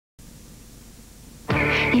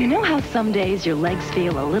You know how some days your legs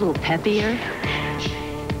feel a little peppier?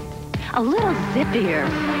 A little zippier?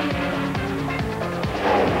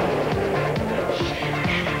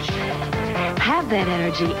 Have that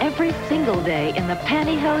energy every single day in the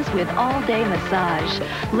pantyhose with all-day massage.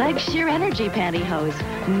 Leg Sheer Energy pantyhose.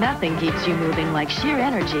 Nothing keeps you moving like sheer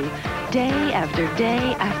energy. Day after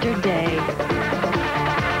day after day.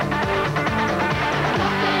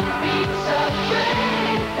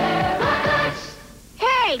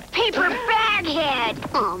 Hey, paper baghead!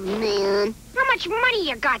 Oh, man. How much money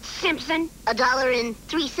you got, Simpson? $1.03,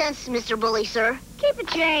 Mr. Bully, sir. Keep a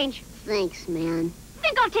change. Thanks, man. I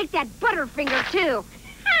think I'll take that Butterfinger, too.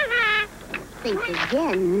 Think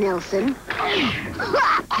again, Nelson.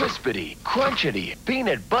 Crispity, crunchity,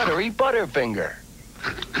 peanut buttery Butterfinger.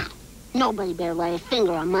 Nobody better lay a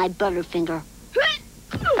finger on my Butterfinger.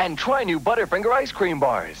 And try new Butterfinger ice cream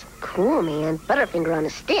bars. Cool, man. Butterfinger on a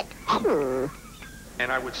stick.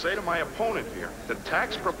 And I would say to my opponent here, the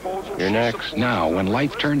tax proposal... You're next. Now, when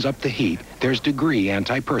life turns up the heat, there's Degree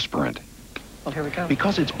antiperspirant. Well, here we go.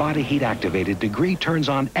 Because it's body heat activated, Degree turns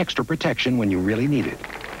on extra protection when you really need it.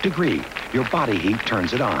 Degree, your body heat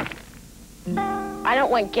turns it on. I don't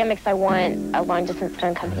want gimmicks. I want a long-distance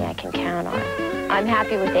phone company I can count on. I'm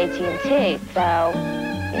happy with AT&T, so,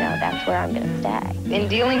 you know, that's where I'm going to stay. In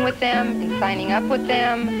dealing with them, in signing up with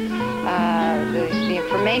them, the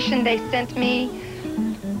information they sent me,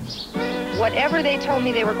 whatever they told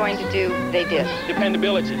me they were going to do, they did.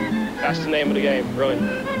 Dependability. That's the name of the game, really.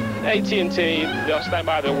 AT&T, they'll stand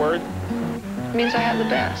by their word. It means I have the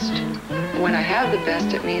best. When I have the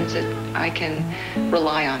best, it means that I can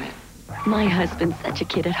rely on it. My husband's such a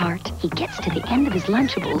kid at heart. He gets to the end of his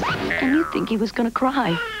Lunchables, and you'd think he was going to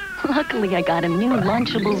cry. Luckily, I got him new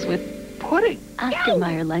Lunchables with pudding. Oscar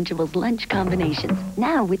Mayer Lunchables lunch combinations,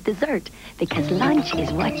 now with dessert, because lunch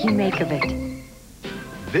is what you make of it.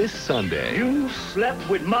 This Sunday, You slept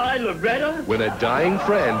with my Loretta? when a dying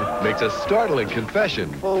friend makes a startling confession,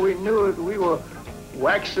 Before we knew it, we were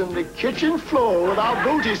waxing the kitchen floor with our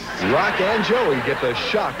booties. Rock and Joey get the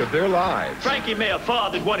shock of their lives. Frankie may have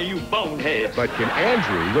fathered one of you boneheads. But can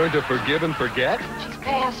Andrew learn to forgive and forget? She's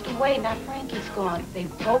passed away, now Frankie's gone.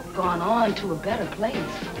 They've both gone on to a better place.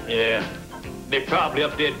 Yeah, they're probably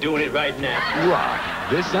up there doing it right now. Rock,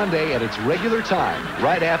 this Sunday at its regular time,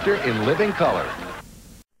 right after In Living Color.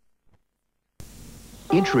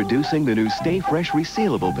 Introducing the new Stay Fresh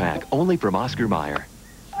Resealable Pack, only from Oscar Mayer.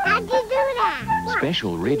 How'd you do that?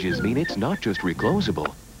 Special ridges mean it's not just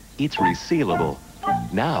reclosable, it's resealable.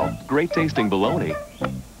 Now, great-tasting bologna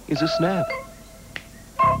is a snap.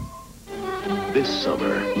 This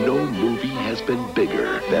summer, no movie has been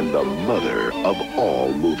bigger than the mother of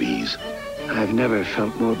all movies. I've never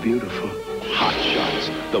felt more beautiful. Hot Shots,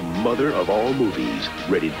 the mother of all movies,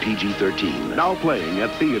 rated PG-13. Now playing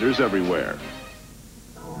at theaters everywhere.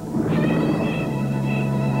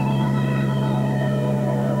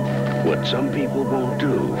 What some people won't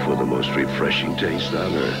do for the most refreshing taste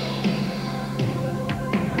on earth.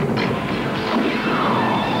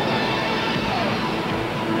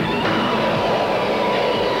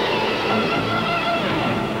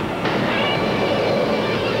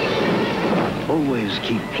 Always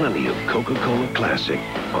keep plenty of Coca-Cola Classic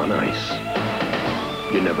on ice.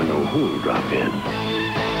 You never know who'll drop in.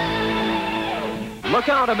 Look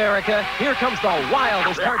out, America. Here comes the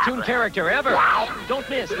wildest cartoon character ever. Don't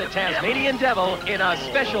miss the Taz-Manian Devil in a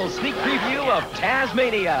special sneak preview of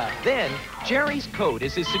Taz-Mania. Then, Jerry's coat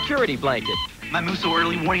is his security blanket. My Musso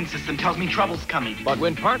early warning system tells me trouble's coming. But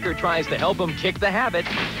when Parker tries to help him kick the habit,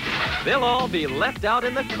 they'll all be left out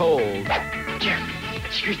in the cold. Jerry,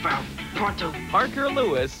 excuse me, pronto. Parker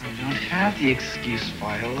Lewis. I don't have the excuse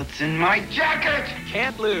file. It's in my jacket.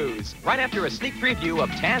 Can't lose. Right after a sneak preview of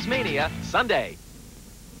Taz-Mania, Sunday.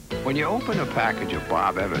 When you open a package of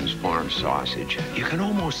Bob Evans farm sausage, you can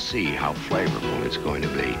almost see how flavorful it's going to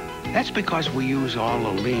be. That's because we use all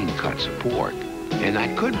the lean cuts of pork. And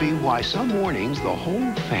that could be why some mornings the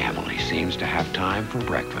whole family seems to have time for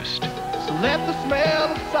breakfast. So let the smell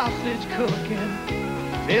of sausage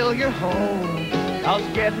cooking fill your home. 'Cause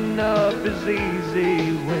getting up is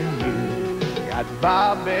easy when you got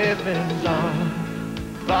Bob Evans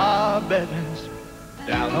on. Bob Evans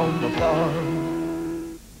down on the farm.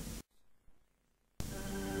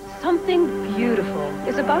 Something beautiful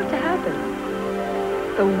is about to happen.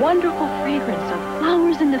 The wonderful fragrance of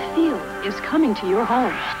flowers in the field is coming to your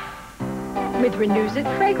home. With Renuzit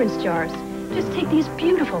Fragrance Jars, just take these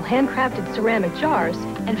beautiful handcrafted ceramic jars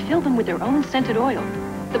and fill them with their own scented oil.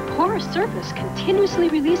 The porous surface continuously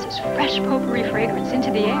releases fresh potpourri fragrance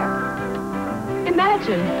into the air.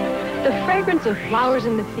 Imagine the fragrance of flowers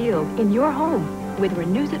in the field in your home. with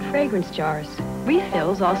Renuzit Fragrance Jars.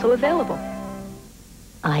 Refills also available.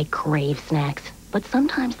 I crave snacks, but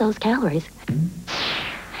sometimes those calories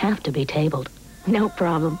have to be tabled. No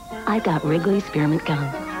problem. I've got Wrigley Spearmint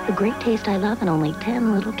Gum. The great taste I love and only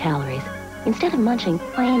 10 little calories. Instead of munching,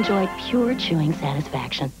 I enjoy pure chewing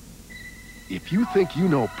satisfaction. If you think you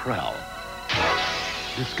know Prell,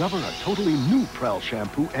 discover a totally new Prell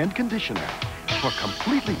shampoo and conditioner for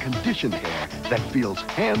completely conditioned hair that feels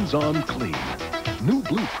hands-on clean. New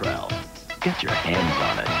Blue Prell. Get your hands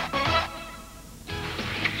on it.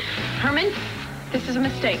 Herman, this is a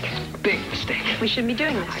mistake. Big mistake. We shouldn't be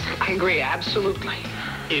doing this. I agree, absolutely.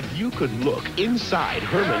 If you could look inside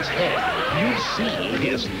Herman's head, you'd see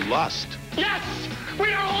his lust. Yes!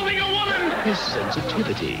 We are holding a woman! His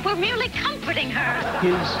sensitivity. We're merely comforting her.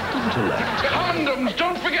 His intellect. Condoms!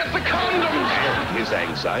 Don't forget the condoms! And his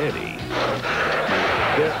anxiety.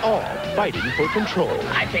 They're all fighting for control.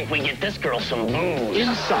 I think we get this girl some booze.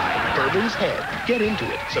 Inside Herman's head. Get into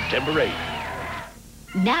it September 8th.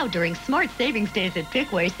 Now during Smart Savings Days at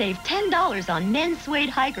Picway, save $10 on men's suede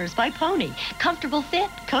hikers by Pony. Comfortable fit,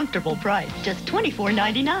 comfortable price, just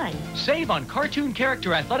 $24.99. Save on cartoon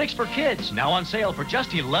character athletics for kids, now on sale for just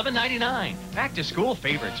 $11.99. Back to school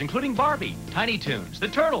favorites, including Barbie, Tiny Toons, the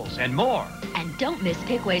Turtles, and more. And don't miss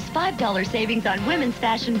Picway's $5 savings on women's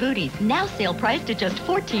fashion booties, now sale priced at just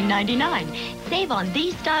 $14.99. Save on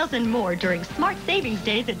these styles and more during Smart Savings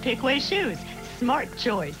Days at Picway Shoes. Smart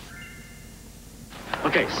choice.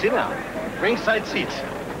 Okay, sit down. Ringside seats.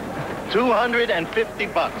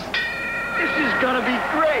 $250. This is gonna be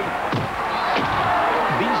great.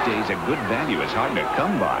 These days, a good value is hard to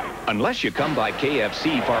come by. Unless you come by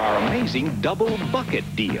KFC for our amazing double bucket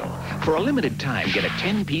deal. For a limited time, get a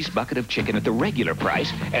 10-piece bucket of chicken at the regular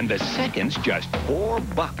price, and the second's just $4.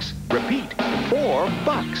 Repeat,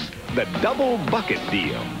 $4. The double bucket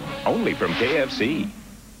deal. Only from KFC.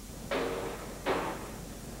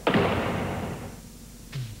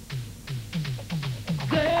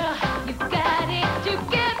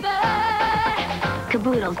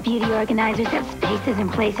 Caboodles beauty organizers have spaces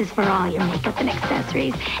and places for all your makeup and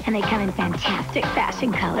accessories, and they come in fantastic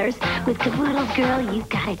fashion colors. With Caboodles, girl, you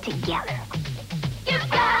got it together. You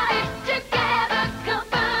got it together,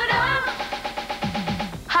 Caboodles!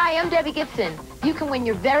 Hi, I'm Debbie Gibson. You can win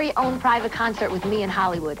your very own private concert with me in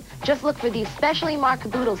Hollywood. Just look for these specially marked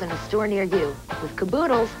Caboodles in a store near you. With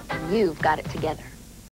Caboodles, you've got it together.